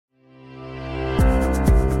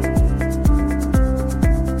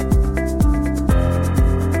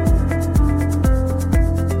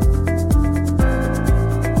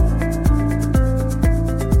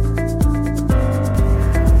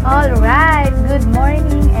Good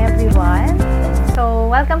morning, everyone. So,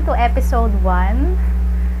 welcome to episode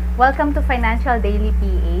 1. Welcome to Financial Daily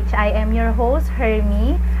PH. I am your host,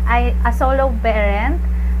 Hermie. A solo parent.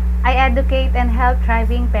 I educate and help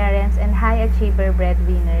thriving parents and high achiever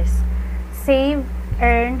breadwinners save,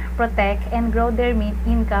 earn, protect, and grow their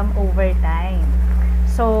income over time.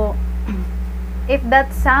 So, if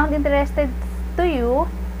that sounds interested to you,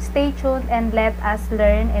 stay tuned and let us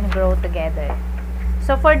learn and grow together.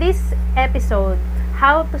 So for this episode,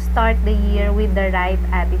 how to start the year with the right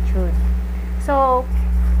attitude. So,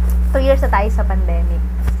 2 years na tayo sa pandemic.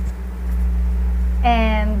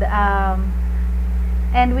 And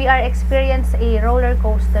we are experience a roller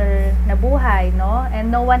coaster na buhay, no? And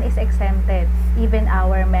no one is exempted. Even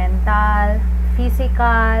our mental,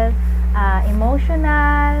 physical,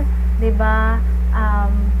 emotional, 'di ba?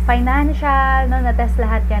 Financial, no? Na-test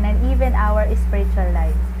lahat 'yan, and even our spiritual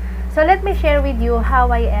lives. So let me share with you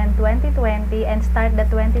how I end 2020 and start the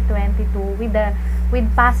 2022 with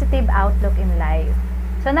positive outlook in life.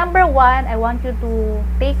 So number 1, I want you to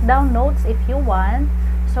take down notes if you want.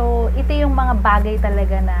 So ito yung mga bagay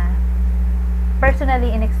talaga na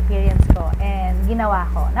personally in-experience ko and ginawa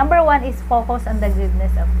ko. Number 1 is focus on the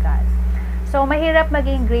goodness of God. So mahirap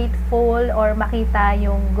maging grateful or makita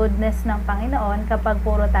yung goodness ng Panginoon kapag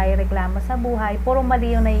puro tayo reklamo sa buhay, puro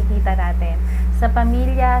mali yung nakikita natin sa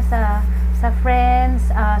pamilya, sa friends,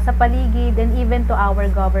 sa paligid, and even to our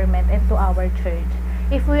government and to our church.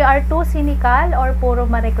 If we are too cynical or puro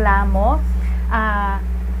mareklamo,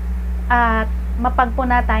 at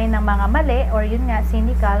mapagpuna tayo ng mga mali, or yun nga,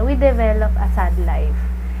 cynical, we develop a sad life.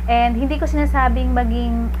 And hindi ko sinasabing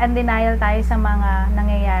maging undenial tayo sa mga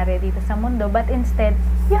nangyayari dito sa mundo, but instead,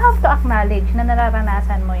 you have to acknowledge na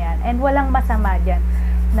nararanasan mo yan. And walang masama dyan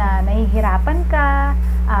na nahihirapan ka,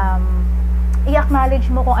 i-acknowledge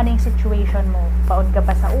mo kung ano yung situation mo. Paon ka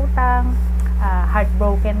ba sa utang?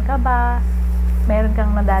 Heartbroken ka ba? Meron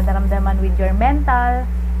kang nadadaramdaman with your mental,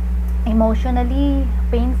 emotionally,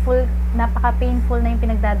 painful, napaka-painful na yung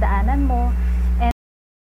pinagdadaanan mo.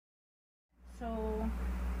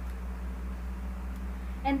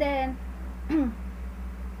 And then,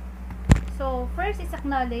 so, first is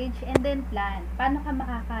acknowledge and then plan. Paano ka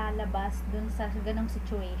makakalabas dun sa ganong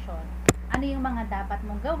situation? Ano yung mga dapat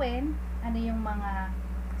mong gawin? Ano yung mga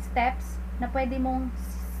steps na pwede mong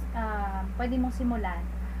simulan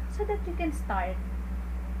so that you can start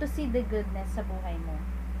to see the goodness sa buhay mo.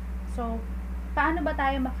 So, paano ba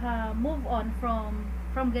tayo maka-move on from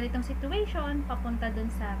ganitong situation papunta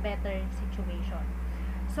dun sa better situation?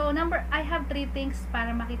 So, I have 3 things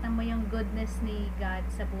para makita mo yung goodness ni God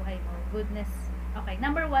sa buhay mo. Goodness. Okay,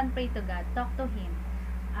 number 1, pray to God. Talk to Him.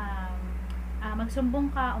 Magsumbong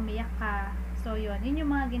ka, umiyak ka. So, yun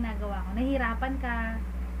yung mga ginagawa ko. Nahihirapan ka,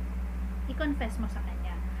 i-confess mo sa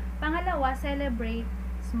Kanya. Pangalawa, celebrate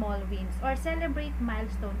small wins or celebrate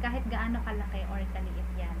milestone kahit gaano kalaki or kaliit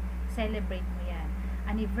yan. Celebrate mo yan.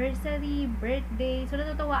 Anniversary, birthday. So,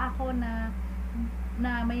 natutuwa ako na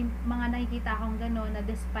may mga nakikita akong gano'n na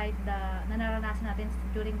despite na naranasan natin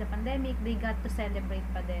during the pandemic, they got to celebrate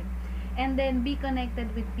pa din. And then, be connected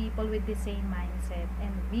with people with the same mindset and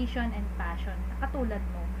vision and passion na katulad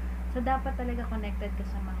mo. So, dapat talaga connected ka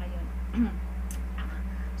sa mga yun.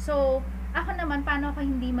 So, ako naman, paano ako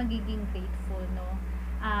hindi magiging grateful, no?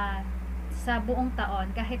 Sa buong taon,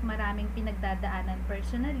 kahit maraming pinagdadaanan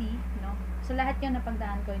personally, no? So, lahat yun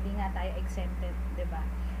napagdaan ko, hindi nga tayo exempted, diba?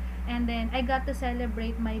 And then, I got to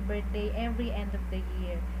celebrate my birthday every end of the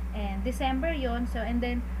year. And December yon. So, and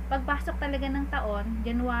then, pagpasok talaga ng taon,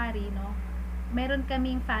 January, no? Meron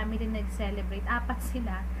kaming family nag-celebrate. 4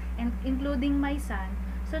 sila. And including my son.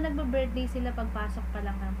 So, nagbe-birthday sila pagpasok pa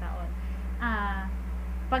lang ng taon.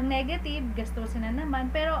 Pag negative, gastusin na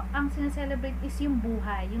naman. Pero, ang sineselebrate is yung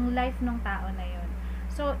buhay, yung life ng tao na yon.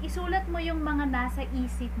 So, isulat mo yung mga nasa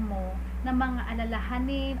isip mo na mga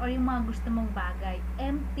alalahanin or yung mga gusto mong bagay.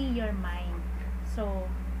 Empty your mind.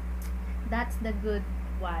 So, that's the good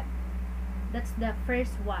one. That's the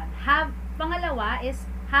first one. Pangalawa is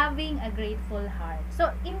having a grateful heart.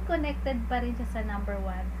 So, connected pa rin siya sa number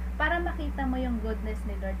 1 para makita mo yung goodness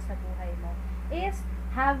ni Lord sa buhay mo is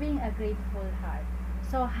having a grateful heart.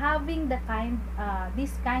 So, having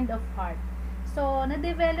this kind of heart. So,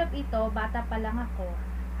 na-develop ito, bata pa lang ako,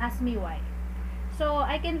 ask me why. So,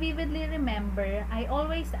 I can vividly remember, I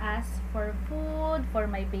always ask for food, for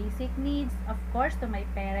my basic needs, of course, to my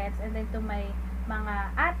parents, and then to my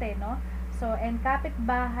mga ate, no? So, and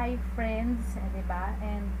kapitbahay, friends, diba?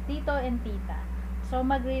 And tito and tita. So,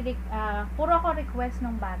 puro ako request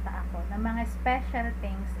nung bata ako ng mga special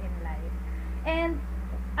things in life. And,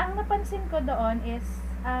 ang napansin ko doon is,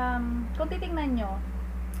 kung titingnan nyo,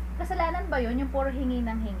 kasalanan ba yun, yung puro hingi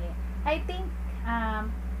ng hingi? I think,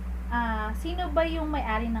 sino ba yung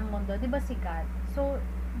may-ari ng mundo? Di ba si God? So,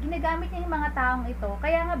 ginagamit niya yung mga taong ito.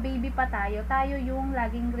 Kaya nga baby pa tayo, tayo yung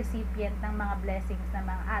laging recipient ng mga blessings ng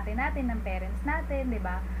mga ate natin, ng parents natin, di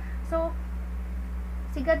ba? So,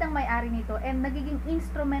 si God ang may-ari nito, and nagiging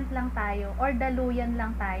instrument lang tayo or daluyan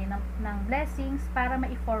lang tayo ng blessings para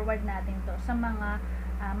ma-forward natin to sa mga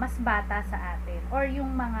mas bata sa atin or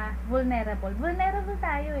yung mga vulnerable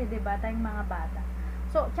tayo di ba, tayong mga bata.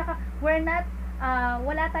 So tsaka we're not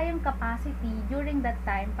wala tayong capacity during that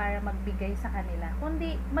time para magbigay sa kanila,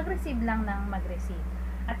 kundi mag-receive lang ng mag-receive.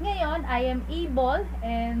 At ngayon I am able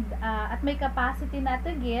and at may capacity na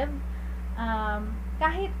to give,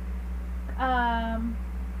 kahit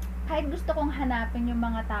kahit gusto kong hanapin yung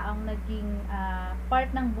mga taong naging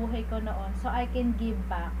part ng buhay ko noon, so I can give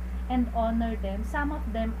back and honor them. Some of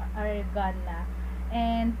them are gone na,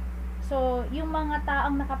 and so yung mga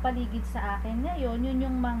taong nakapaligid sa akin ngayon, yun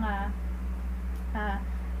yung mga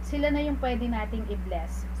sila na yung pwede nating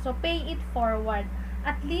i-bless. So pay it forward,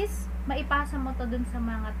 at least maipasa mo to dun sa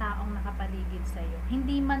mga taong nakapaligid sa'yo,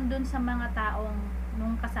 hindi man dun sa mga taong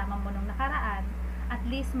nung kasama mo nung nakaraan, at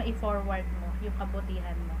least mai-forward mo yung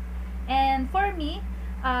kabutihan mo. And for me,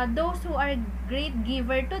 those who are great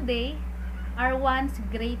giver today are once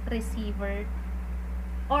great receiver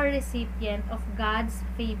or recipient of God's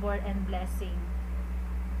favor and blessing.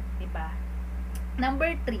 Diba?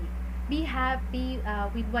 Number 3, be happy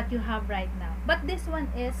with what you have right now. But this one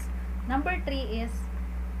is, number 3 is,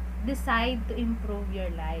 decide to improve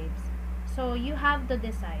your lives. So, you have to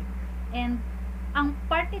decide. And ang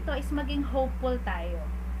part nito is maging hopeful tayo.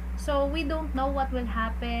 So, we don't know what will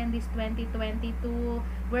happen this 2022.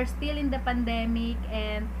 We're still in the pandemic,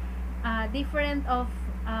 and different of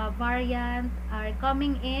variant are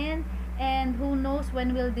coming in, and who knows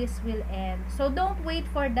when will this will end. So, don't wait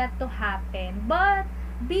for that to happen, but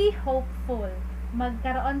be hopeful.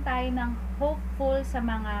 Magkaroon tayo ng hopeful sa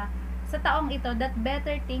taong ito that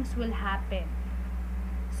better things will happen.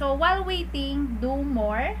 So, while waiting, do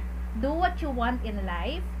more. Do what you want in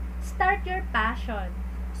life. Start your passion.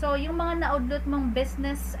 So, yung mga naudlot mong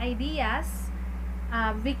business ideas,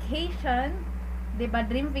 vacation, diba,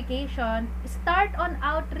 dream vacation, start on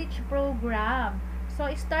outreach program. So,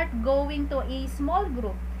 start going to a small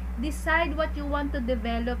group. Decide what you want to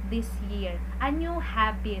develop this year. A new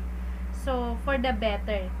habit. So, for the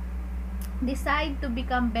better. Decide to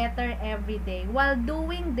become better every day. While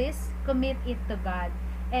doing this, commit it to God.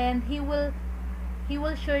 And He will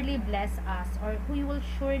surely bless us, or He will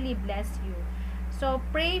surely bless you. So,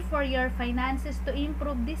 pray for your finances to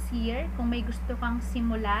improve this year. Kung may gusto kang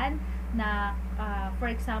simulan na, for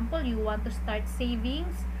example, you want to start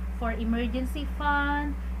savings for emergency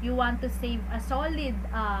fund, you want to save a solid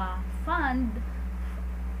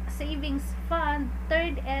savings fund.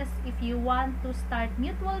 Third is, if you want to start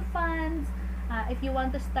mutual funds, if you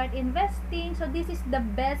want to start investing, so this is the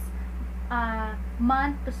best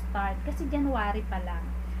month to start kasi January pa lang.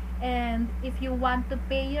 And if you want to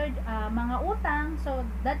pay your mga utang, so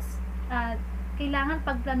that's kailangan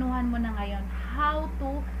pagplanuhan mo na ngayon how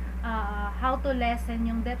to lessen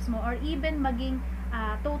yung debts mo, or even maging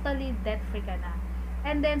totally debt free ka na.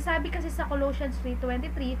 And then sabi kasi sa Colossians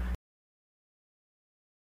 3:23,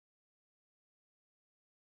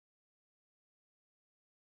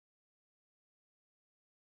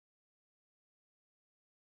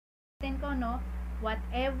 ko, no,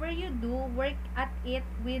 whatever you do, work at it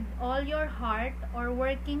with all your heart, or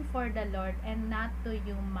working for the Lord and not to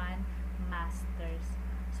human masters.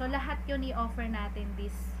 So lahat yun i-offer natin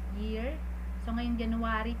this year. So ngayong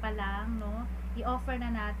January pa lang, no, i-offer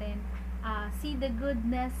na natin, see the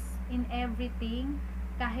goodness in everything,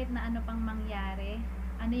 kahit na ano pang mangyari,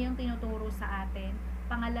 ano yung tinuturo sa atin.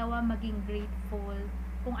 Pangalawa, maging grateful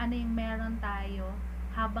kung ano yung meron tayo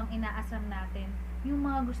habang inaasam natin yung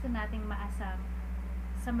mga gusto nating maasam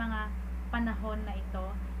sa mga panahon na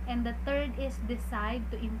ito. And the third is, decide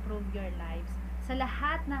to improve your lives. Sa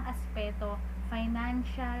lahat ng aspeto,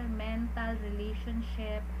 financial, mental,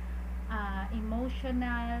 relationship,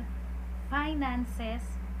 emotional,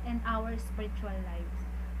 finances, and our spiritual lives.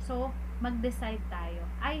 So, mag-decide tayo.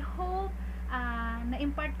 I hope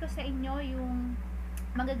na-impart ko sa inyo yung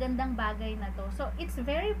magagandang bagay na to. So, it's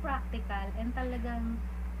very practical, and talagang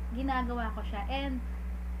ginagawa ko siya. And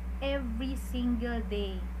every single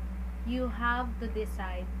day, you have to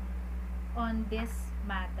decide on this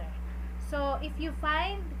matter. So, if you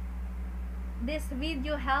find this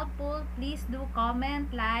video helpful, please do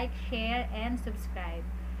comment, like, share, and subscribe.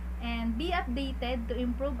 And be updated to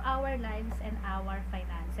improve our lives and our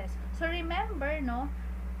finances. So, remember, no,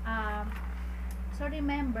 So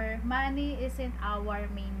remember, money isn't our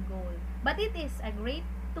main goal, but it is a great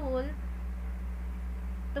tool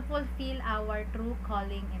to fulfill our true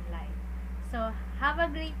calling in life. So have a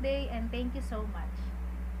great day and thank you so much.